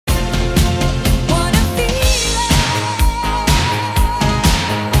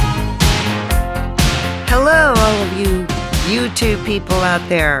YouTube people out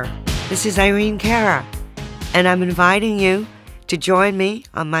there. This is Irene Cara, and I'm inviting you to join me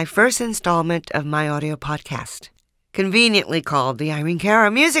on my first installment of my audio podcast, conveniently called the Irene Cara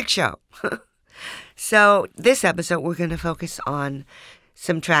Music Show. So this episode, we're going to focus on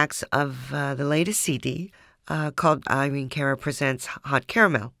some tracks of the latest CD called Irene Cara Presents Hot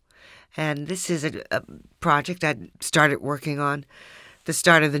Caramel. And this is a project I started working on the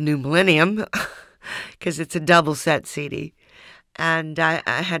start of the new millennium because it's a double set CD. And I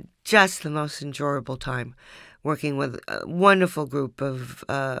had just the most enjoyable time working with a wonderful group of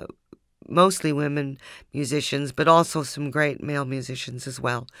mostly women musicians, but also some great male musicians as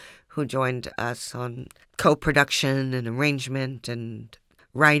well, who joined us on co-production and arrangement and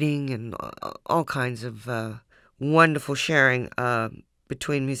writing and all kinds of wonderful sharing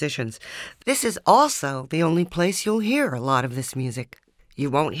between musicians. This is also the only place you'll hear a lot of this music. You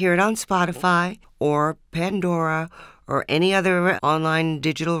won't hear it on Spotify or Pandora or any other online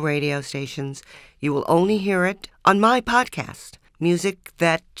digital radio stations. You will only hear it on my podcast. Music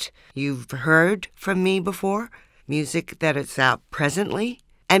that you've heard from me before, music that is out presently,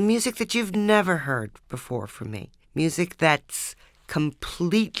 and music that you've never heard before from me. Music that's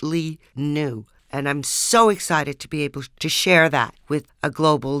completely new. And I'm so excited to be able to share that with a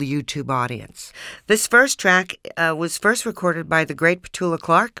global YouTube audience. This first track was first recorded by the great Petula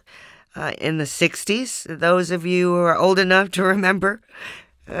Clark in the 60s. Those of you who are old enough to remember,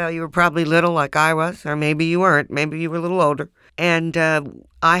 you were probably little like I was, or maybe you weren't. Maybe you were a little older. And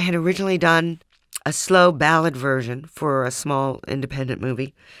I had originally done a slow ballad version for a small independent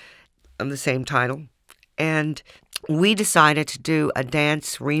movie of the same title. And we decided to do a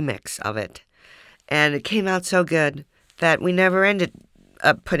dance remix of it. And it came out so good that we never ended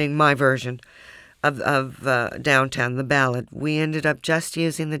up putting my version of Downtown, the ballad. We ended up just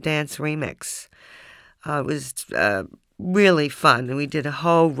using the dance remix. It was really fun. And we did a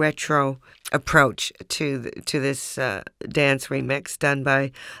whole retro approach to this dance remix done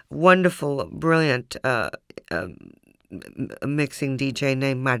by wonderful, brilliant mixing DJ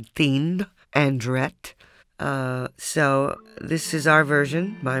named Martin Andret. So this is our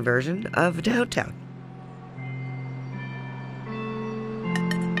version, my version, of Downtown.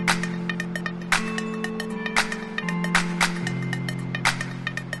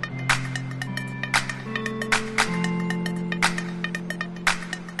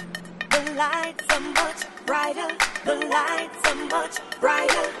 The lights are much brighter, the lights are much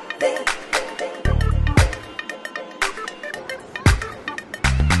brighter there.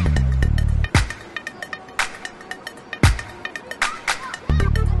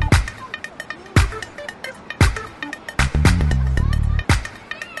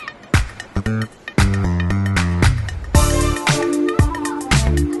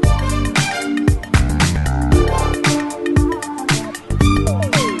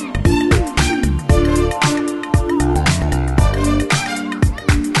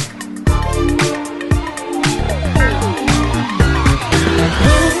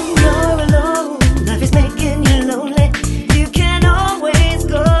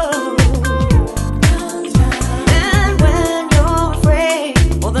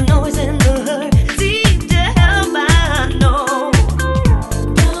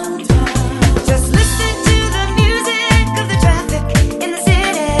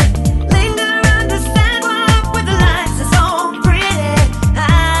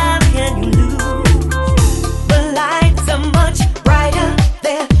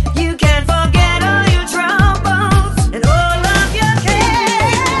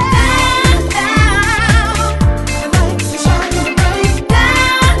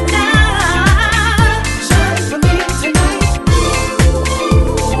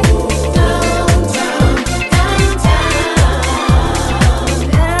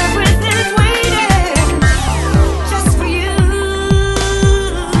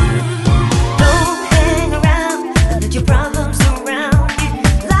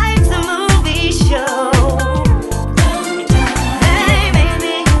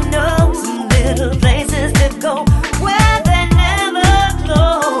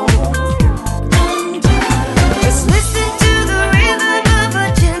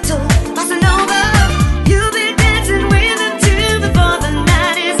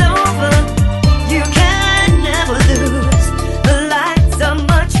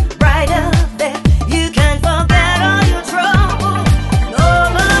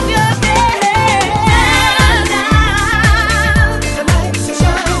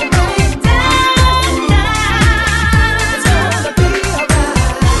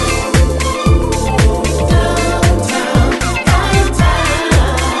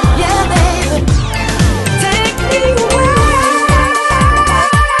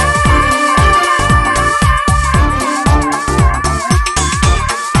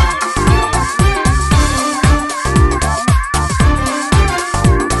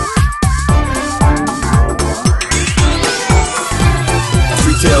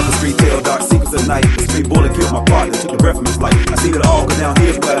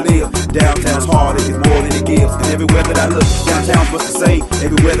 where I live. Downtown's hard, it gets more than it gives. And everywhere that I look, downtown's much the same.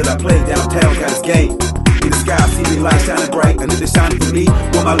 Everywhere that I play, downtown's got its game. In the sky, I see the light shining bright. And if it's shining for me,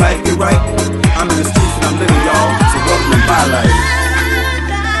 will my life get right? I'm in the streets and I'm living, y'all. So welcome to my life.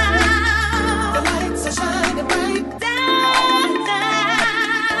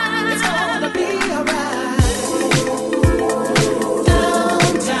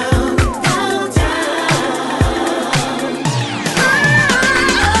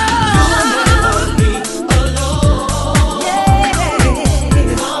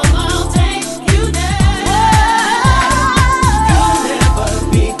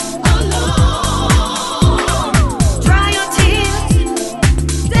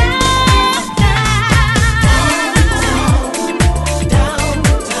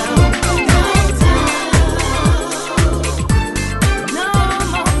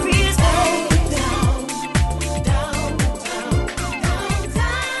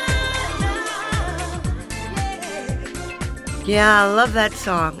 Yeah, I love that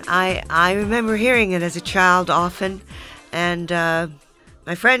song. I remember hearing it as a child often, and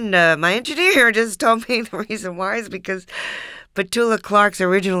my friend, my engineer, just told me the reason why is because Petula Clark's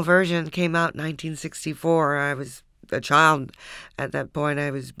original version came out in 1964. I was a child at that point.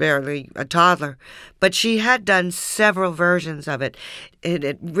 I was barely a toddler. But she had done several versions of it. It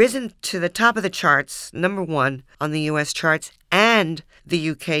had risen to the top of the charts, #1 on the U.S. charts and the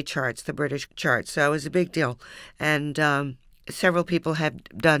U.K. charts, the British charts. So it was a big deal. And several people have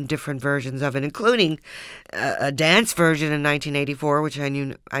done different versions of it, including a dance version in 1984, which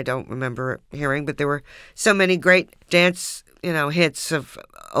I don't remember hearing, but there were so many great dance, hits of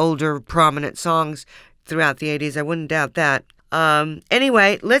older prominent songs throughout the 80s. I wouldn't doubt that.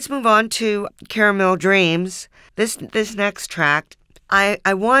 Anyway, let's move on to Caramel Dreams. This next track,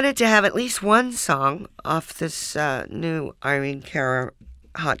 I wanted to have at least one song off this new Irene Cara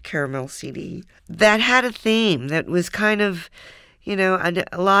Hot Caramel CD that had a theme that was kind of, a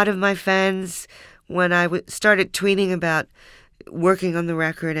lot of my fans, when I started tweeting about working on the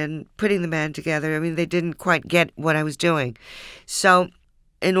record and putting the band together, they didn't quite get what I was doing. So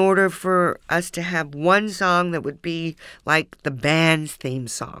in order for us to have one song that would be like the band's theme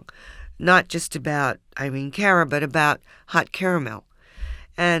song, not just about Irene Cara, but about Hot Caramel.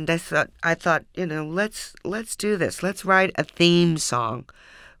 And I thought, let's do this. Let's write a theme song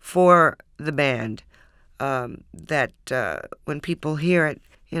for the band that when people hear it,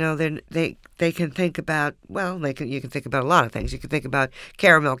 then they can think about, you can think about a lot of things. You can think about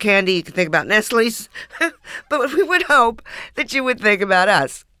caramel candy. You can think about Nestle's. But we would hope that you would think about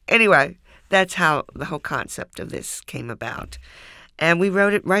us. Anyway, that's how the whole concept of this came about. And we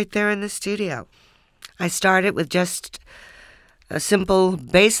wrote it right there in the studio. I started with just a simple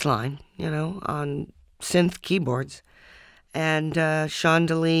bass line, on synth keyboards. And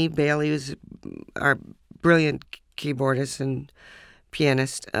Shondalee Bailey, who's our brilliant keyboardist and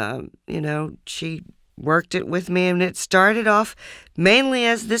pianist, she worked it with me, and it started off mainly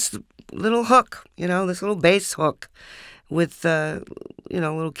as this little hook, this little bass hook with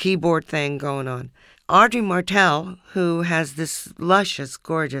little keyboard thing going on. Audrey Martell, who has this luscious,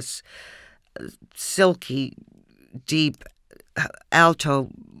 gorgeous, silky, deep, alto,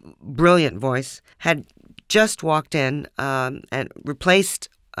 brilliant voice, had just walked in and replaced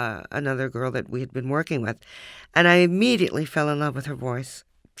another girl that we had been working with. And I immediately fell in love with her voice.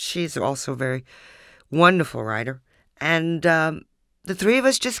 She's also a very wonderful writer. And the three of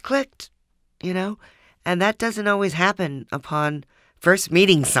us just clicked, And that doesn't always happen upon first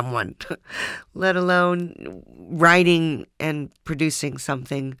meeting someone, let alone writing and producing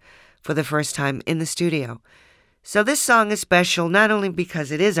something for the first time in the studio. So this song is special, not only because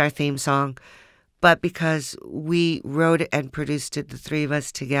it is our theme song, but because we wrote it and produced it, the three of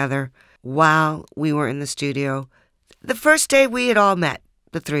us together, while we were in the studio. The first day we had all met,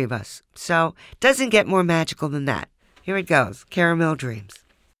 the three of us. So it doesn't get more magical than that. Here it goes, Caramel Dreams.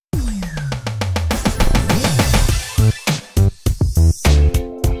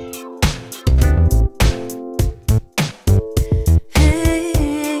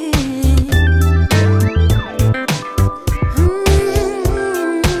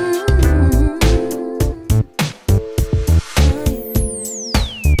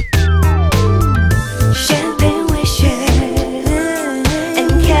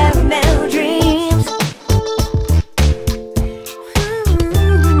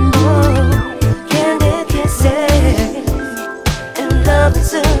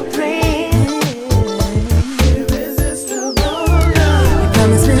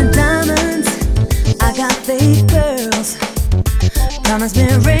 Promise me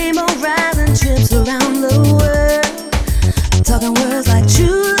rainbow rising trips around the world. Talking words like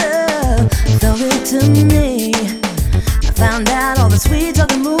true love, throw it to me. I found out all the sweet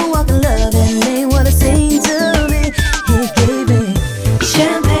talking, moonwalking love, and ain't what it seemed to me. He gave me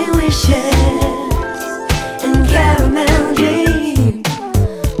champagne wishes and caramel dreams.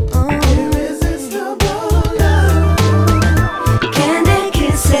 Irresistible love, candy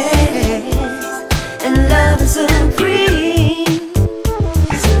kisses and love is supreme.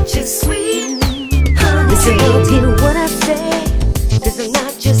 Such a sweet honey. Listen, don't hear what I say. This is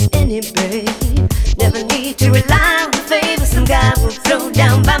not just any babe. Never need to rely on the favor some guy will throw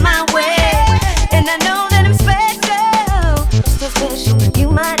down by my way. And I know that I'm special, so special that you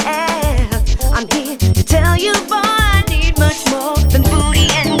might ask. I'm here to tell you, boy, I need much more than booty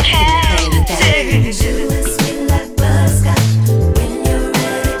and cash. Sweet like butterscotch. When you're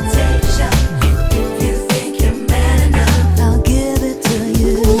ready, take a shot. If you think you're man enough, I'll give it to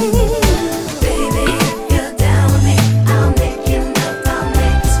you. Baby, if you're down with me, I'll make you up, I'll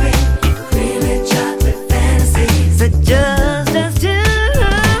make you scream. Creamy chocolate fantasies that just us two.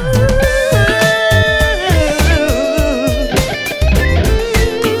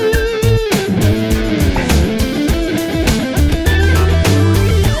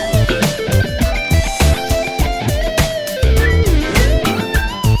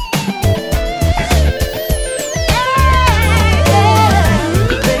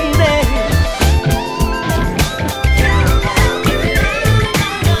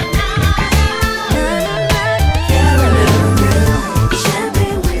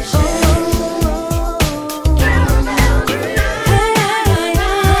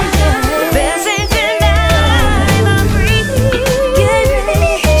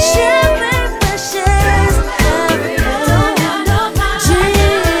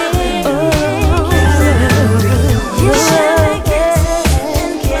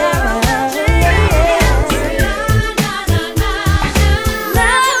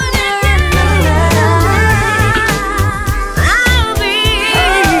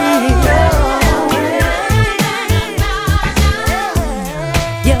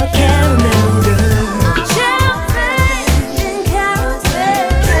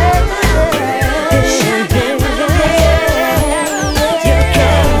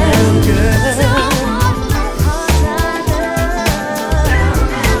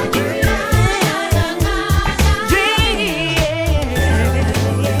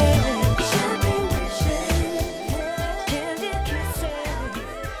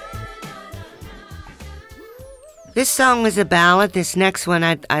 This song is a ballad. This next one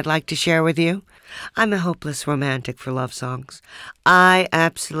I'd like to share with you. I'm a hopeless romantic for love songs. I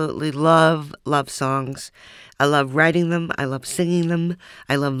absolutely love love songs. I love writing them. I love singing them.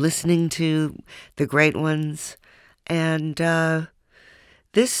 I love listening to the great ones. And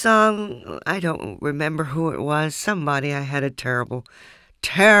this song, I don't remember who it was. Somebody I had a terrible,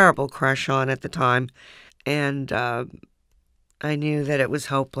 terrible crush on at the time. And I knew that it was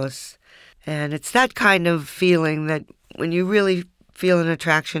hopeless. And it's that kind of feeling that when you really feel an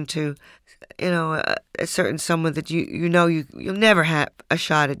attraction to, a certain someone that you'll never have a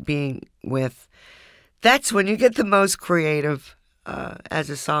shot at being with, that's when you get the most creative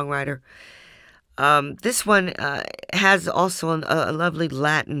as a songwriter. This one has also a lovely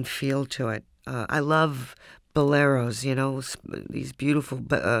Latin feel to it. I love boleros, these beautiful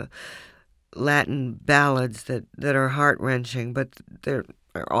Latin ballads that are heart-wrenching, but they're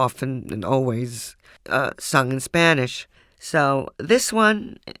often and always sung in Spanish. So this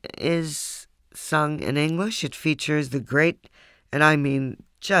one is sung in English. It features the great, and I mean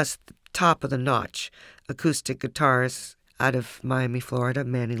just top of the notch, acoustic guitarist out of Miami, Florida,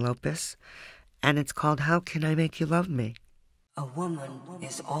 Manny Lopez. And it's called How Can I Make You Love Me? A woman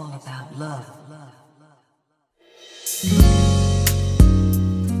is all about love.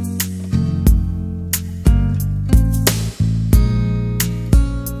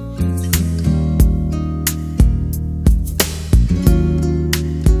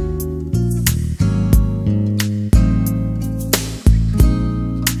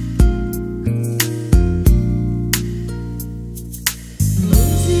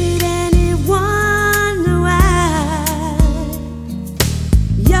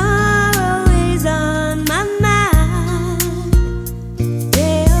 You're always on my mind.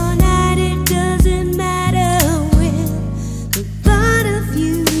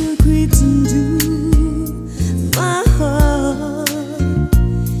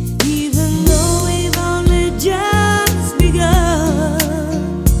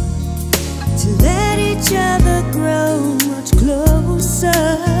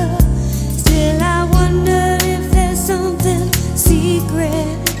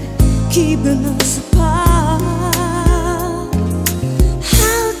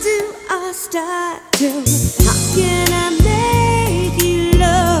 start. Tell me, how can I make you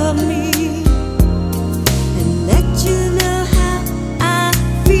love me and let you know how I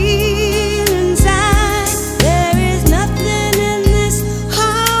feel inside? There is nothing in this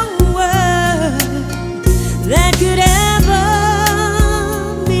whole world that could ever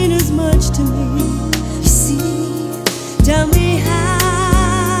mean as much to me. You see, tell me, how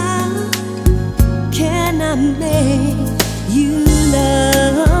can I make you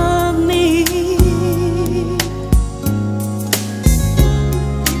love me?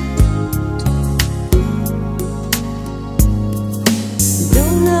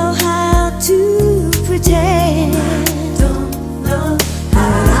 Don't know how to pretend. Don't know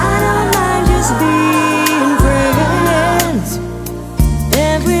how. I don't mind just being friends.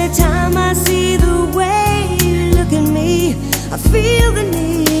 Every time I see the way you look at me, I feel the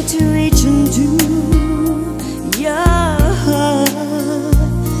need to reach into your heart.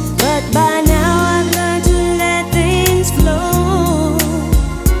 But by now I've learned to let things flow.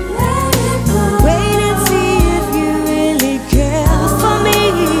 Wait and see if you really care for me.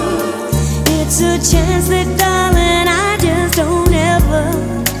 It's a chance that, darling, I just don't ever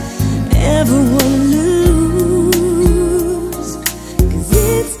want to lose. 'Cause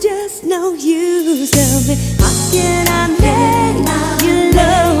it's just no use. Tell me, how can I make you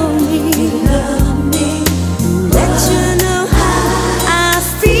love me? Let you know how I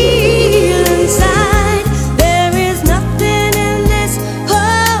feel inside. There is nothing in this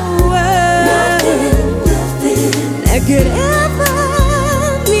whole world that could ever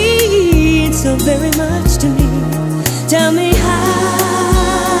mean so very much to me. Tell me how.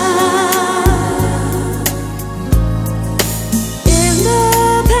 In the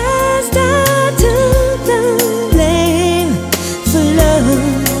past I took the blame for love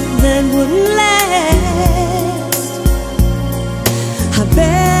that wouldn't last. I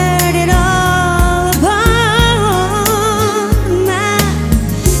bared it all upon my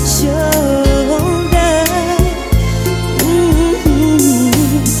shoulder.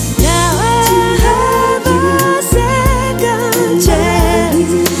 Now I have a second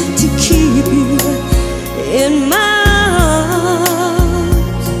chance to keep you in my arms.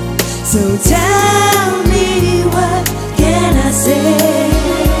 So tell me, what can I say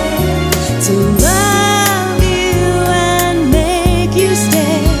to love you and make you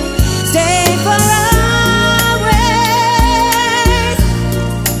stay for always?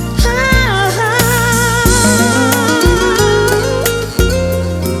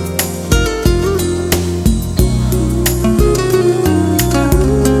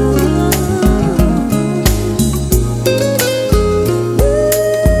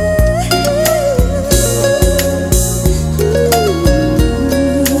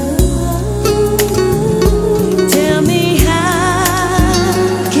 Tell me, how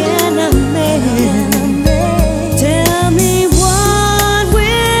can I make? Tell me, what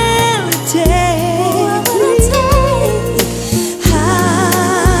will it take? How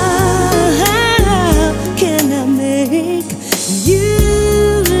can I make you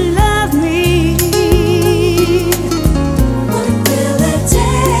love me? What will it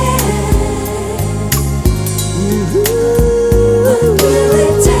take? What will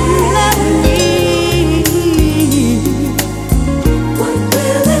it take? Love me. What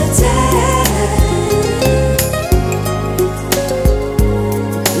will it take?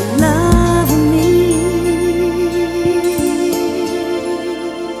 Love me.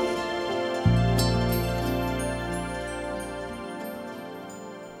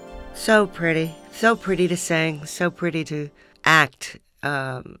 So pretty to sing, so pretty to act.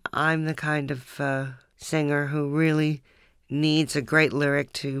 I'm the kind of singer who really needs a great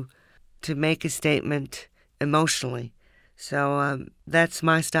lyric to make a statement emotionally. So that's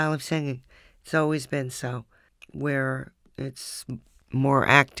my style of singing. It's always been so, where it's more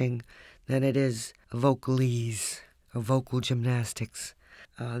acting than it is vocalese or vocal gymnastics.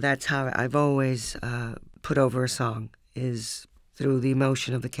 That's how I've always put over a song, is through the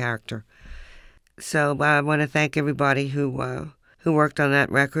emotion of the character. So I want to thank everybody who worked on that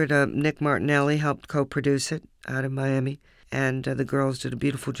record. Nick Martinelli helped co-produce it out of Miami, and the girls did a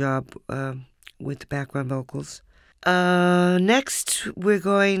beautiful job with the background vocals. Next, we're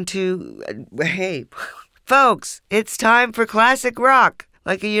going to... hey, folks, it's time for classic rock.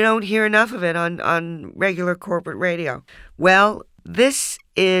 Like, you don't hear enough of it on regular corporate radio. Well, this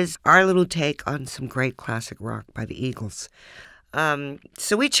is our little take on some great classic rock by the Eagles.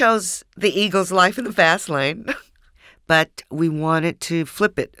 So we chose the Eagles' Life in the Fast Lane, but we wanted to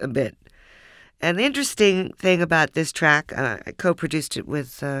flip it a bit. And the interesting thing about this track, I co-produced it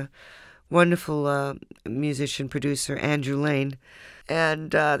with wonderful musician, producer Andrew Lane.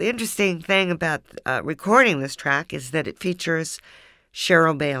 And the interesting thing about recording this track is that it features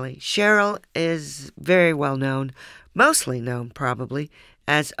Cheryl Bailey. Cheryl is very well known, mostly known probably,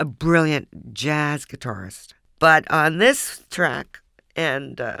 as a brilliant jazz guitarist. But on this track,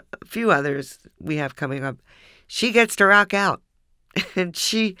 and a few others we have coming up, she gets to rock out. And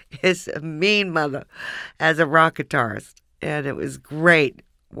she is a mean mother as a rock guitarist. And it was great,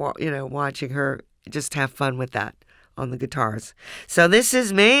 watching her just have fun with that on the guitars. So this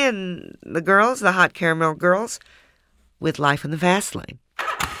is me and the girls, the Hot Caramel Girls, with Life in the Fast Lane.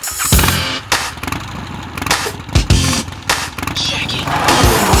 Check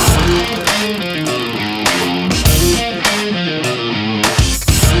it.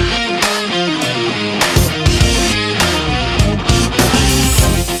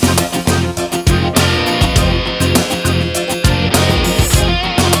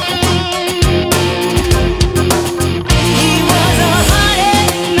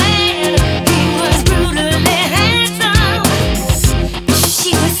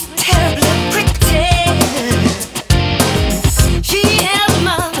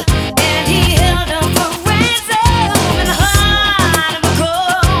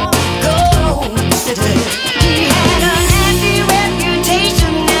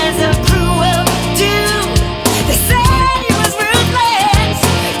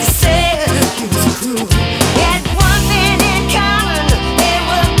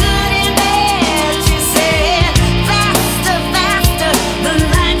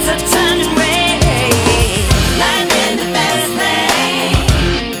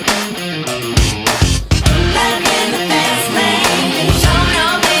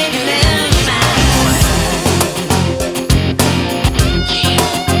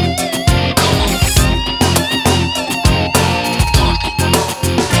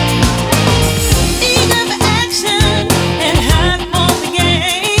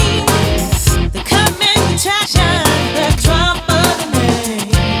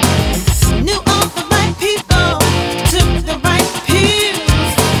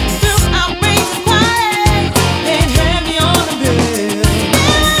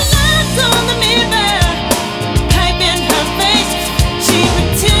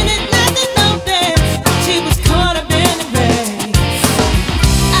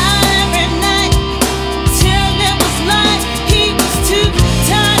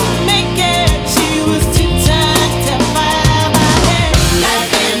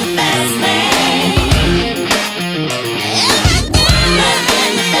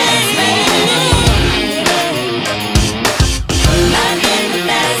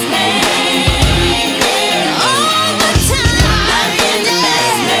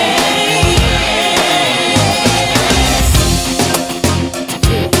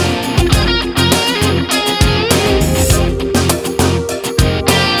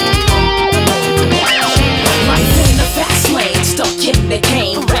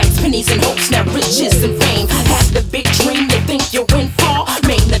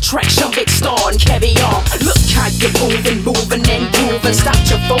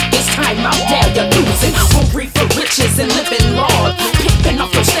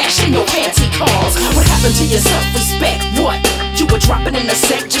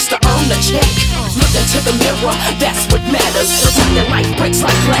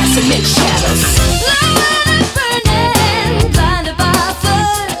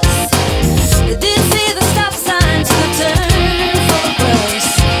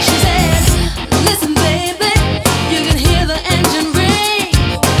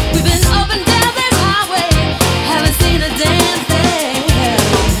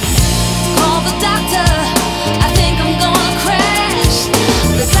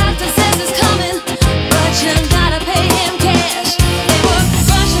 Gotta pay him cash. They were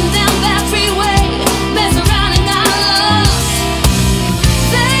rushing down that freeway.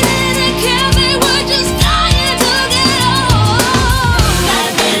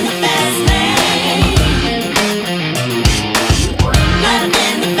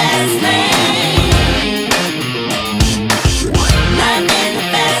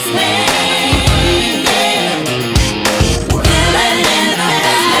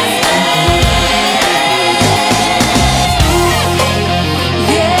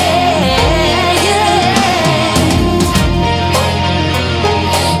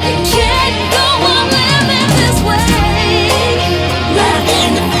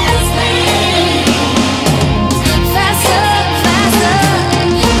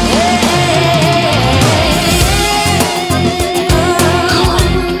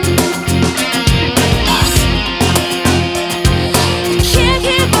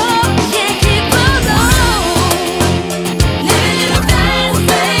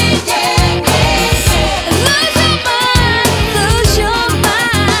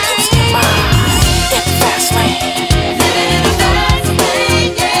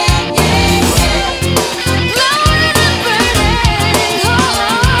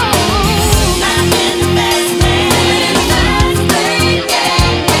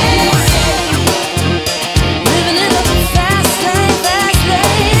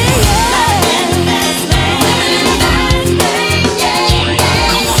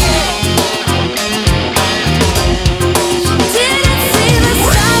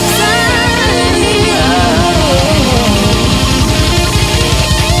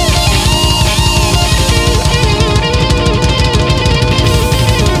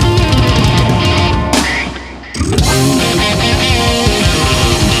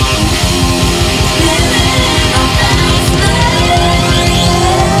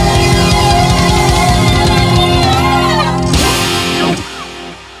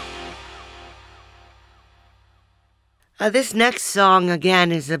 This next song,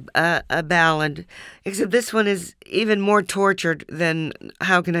 again, is a ballad, except this one is even more tortured than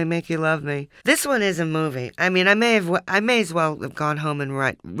How Can I Make You Love Me. This one is a movie. I mean, I may as well have gone home and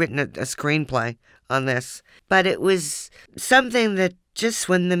written a screenplay on this. But it was something that just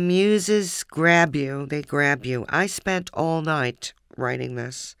when the muses grab you, they grab you. I spent all night writing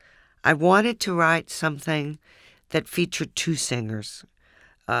this. I wanted to write something that featured two singers.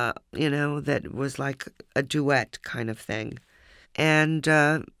 That was like a duet kind of thing. And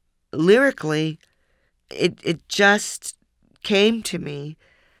lyrically, it just came to me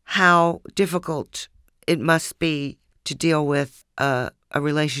how difficult it must be to deal with a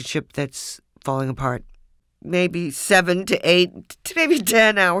relationship that's falling apart. Maybe 7 to 8 to maybe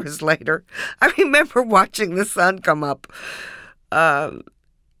 10 hours later, I remember watching the sun come up. I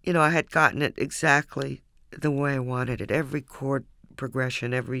had gotten it exactly the way I wanted it. Every chord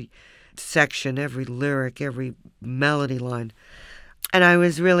progression, every section, every lyric, every melody line. And I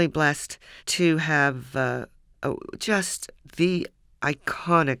was really blessed to have just the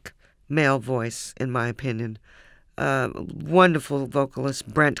iconic male voice, in my opinion. Wonderful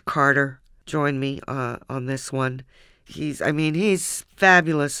vocalist Brent Carter joined me on this one. He's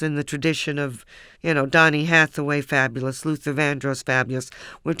fabulous in the tradition of, Donny Hathaway fabulous, Luther Vandross fabulous.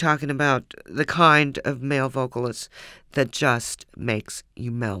 We're talking about the kind of male vocalist that just makes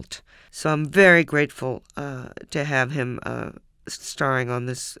you melt. So I'm very grateful to have him starring on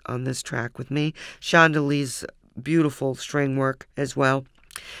this track with me. Shonda Lee's beautiful string work as well.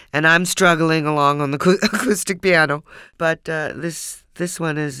 And I'm struggling along on the acoustic piano. But this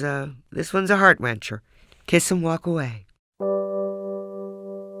one's a heart wrencher. Kiss and Walk Away.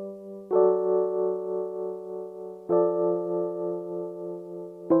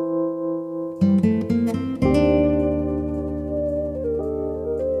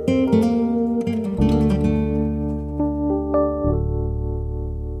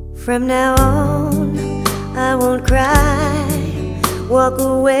 From now on, I won't cry. Walk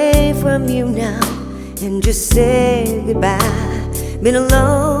away from you now and just say goodbye. Been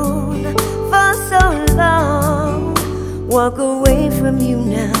alone for so long. Walk away from you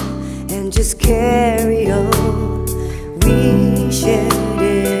now and just carry on. We shared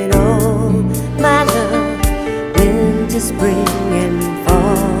it all, my love. Winter, spring, and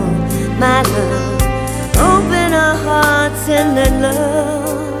fall, my love. Open our hearts and let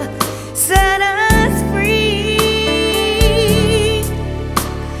love set us free.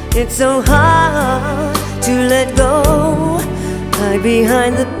 It's so hard to let go. Hide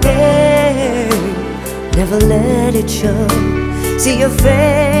behind the pain, never let it show. See your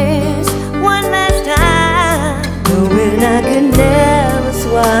face one last time, knowing I could never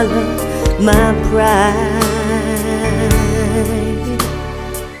swallow my pride.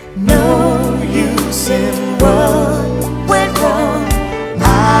 No use in what went wrong.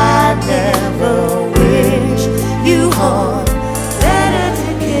 I never wish you harm. Better to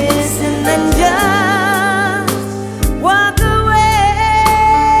kiss and then just walk away.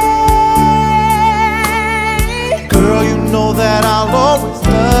 Girl, you know that I'll always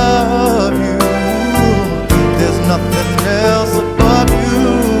love you. There's nothing else above you.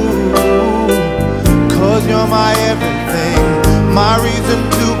 'Cause you're my everything, my reason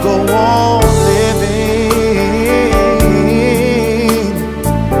to go on living.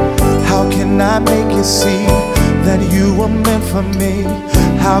 I make you see that you were meant for me.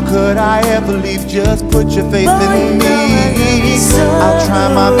 How could I ever leave? Just put your faith in me. I'll try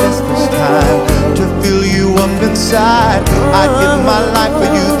my best this time to fill you up inside. I'd give my life for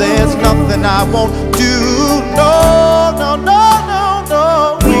you. There's nothing I won't do. No, no, no, no, no.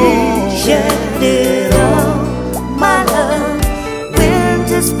 We shared it all, my love.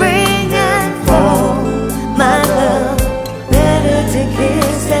 Winter, spring, and fall, my love. Better to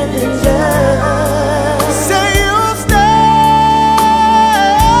kiss and enjoy. Say you'll stay.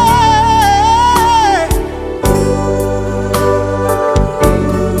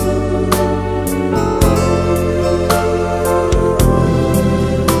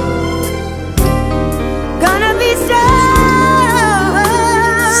 Gonna be strong.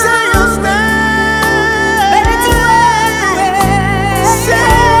 Say you'll stay. Better to wait. Say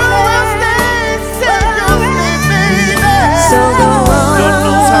you'll stay. Say you'll stay, baby. So go on.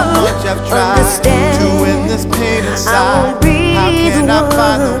 I've tried to end this pain inside. How can I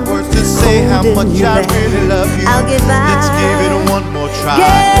find the words to say how much I really love you? Let's give it one more try.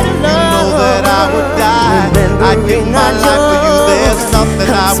 You know that I would die. I'd give my life for you. There's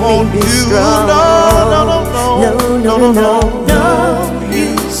nothing I won't do. No, no, no, no, no, no, no, no. You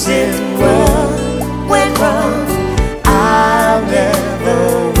said what went wrong. I'll never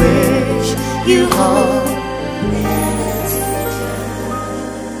wish you harm.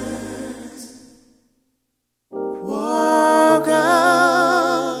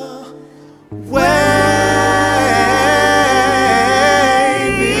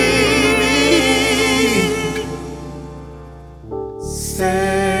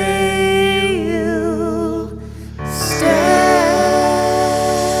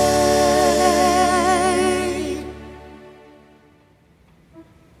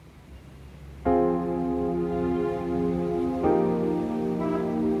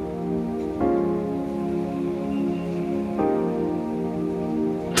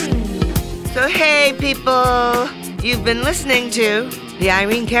 So hey people, you've been listening to the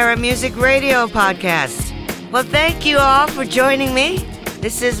Irene Cara Music Radio Podcast. Well, thank you all for joining me.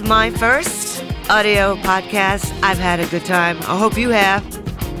 This is my first audio podcast. I've had a good time. I hope you have.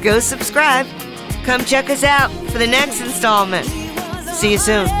 Go subscribe. Come check us out for the next installment. See you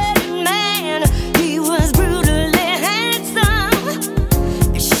soon. He was brutally handsome.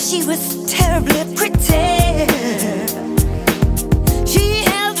 She was terribly pretty. She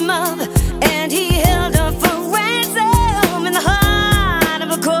held him up and he held her for ransom in the heart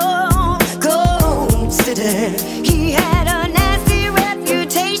of a cold city. He had a nasty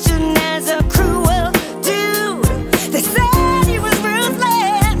reputation as a cruel dude. They said he was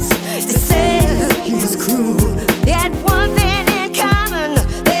ruthless. They said he was cruel. They had one thing in common.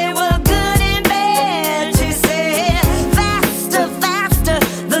 They were good and bad. She said, faster, faster,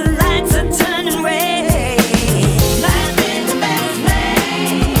 the lights are turning red. Life in the fast lane.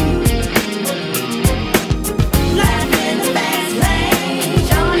 Life in the fast lane.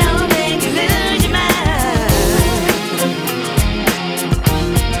 Sure don't make you lose your mind.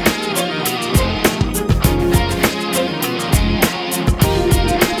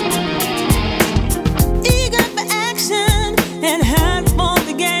 Eager for action and hot for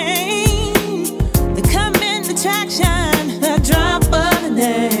the game. The coming attraction, the drop of the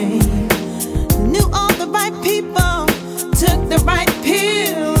name. Knew all the right people, took the right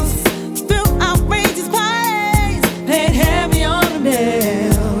pills, threw outrageous parties, paid heavy on the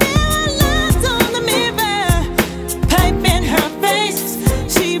bill. There were lines on the mirror, pipe in her face.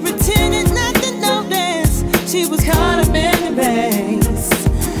 She pretended not to notice she was caught up in the race.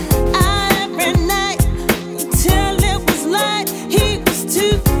 Every night till it was light, he was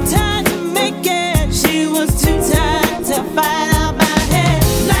too tired to make it. She was too tired to fight out my head.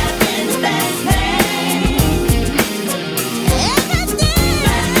 Life in the fast lane. Every day.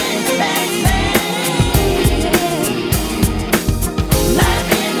 Life in the fast lane.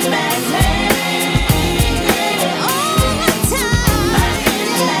 Life in the fast lane. All the time. Life in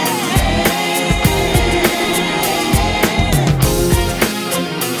the fast lane.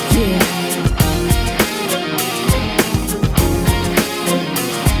 Yeah.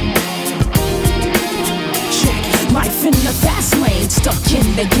 Life in the fast lane, stuck in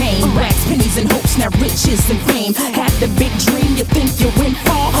the game. Racks, pennies, and hopes, now riches and fame. Had the big dream, you think you went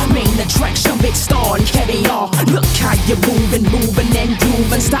far. Main attraction, big star and caviar. Look how you're moving and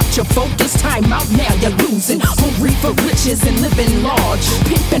grooving. Stopped your focus, time out, now you're losing. Hungry for riches and living large.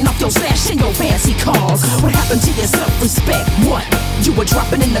 Pimping off your stash and your fancy cars. What happened to your self-respect? What? You were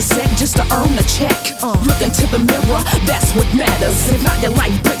dropping in the set just to earn a check. Look into the mirror, that's what matters. If not, your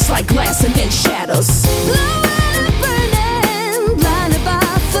life breaks like glass and then shatters.